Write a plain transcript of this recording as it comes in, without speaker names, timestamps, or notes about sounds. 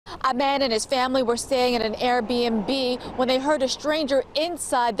A man and his family were staying at an Airbnb when they heard a stranger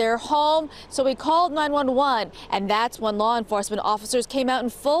inside their home, so he called 911, and that's when law enforcement officers came out in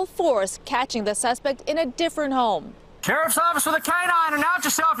full force, catching the suspect in a different home. Sheriff's office with a canine, announce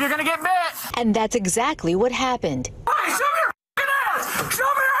yourself, you're gonna get bit. And that's exactly what happened. Hey, show me your ass! Show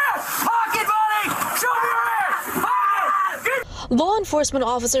me your ass! Pocket buddy! Show me your ass! Law enforcement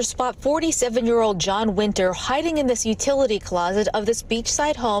officers spot 47-year-old John Winter hiding in this utility closet of this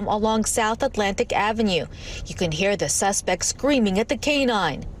beachside home along South Atlantic Avenue. You can hear the suspect screaming at the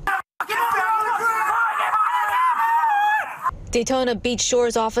canine. Daytona Beach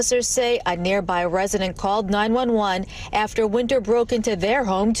Shores officers say a nearby resident called 911 after Winter broke into their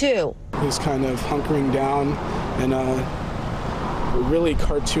home too. He's kind of hunkering down in a really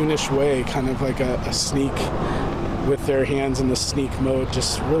cartoonish way, kind of like a sneak with their hands in the sneak mode,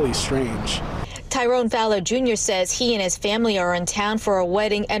 just really strange. Tyrone Fowler Jr. says he and his family are in town for a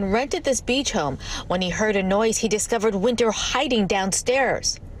wedding and rented this beach home. When he heard a noise, he discovered Winter hiding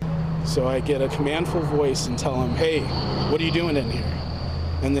downstairs. So I get a commandful voice and tell him, hey, what are you doing in here?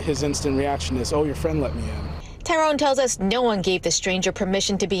 And his instant reaction is, oh, your friend let me in. Tyrone tells us no one gave the stranger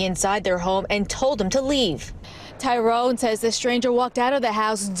permission to be inside their home and told him to leave. Tyrone says the stranger walked out of the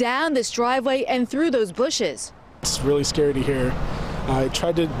house, down this driveway, and through those bushes. It's really scary to hear. I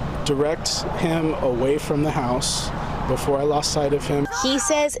tried to direct him away from the house before I lost sight of him. He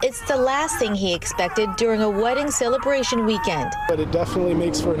says it's the last thing he expected during a wedding celebration weekend. But it definitely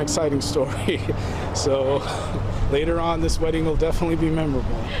makes for an exciting story. So later on, this wedding will definitely be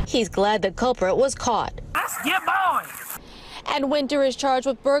memorable. He's glad the culprit was caught. Yeah, boy! And Winter is charged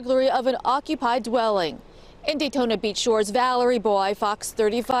with burglary of an occupied dwelling. In Daytona Beach Shores, Valerie Boy, Fox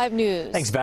 35 News. Thanks, Val.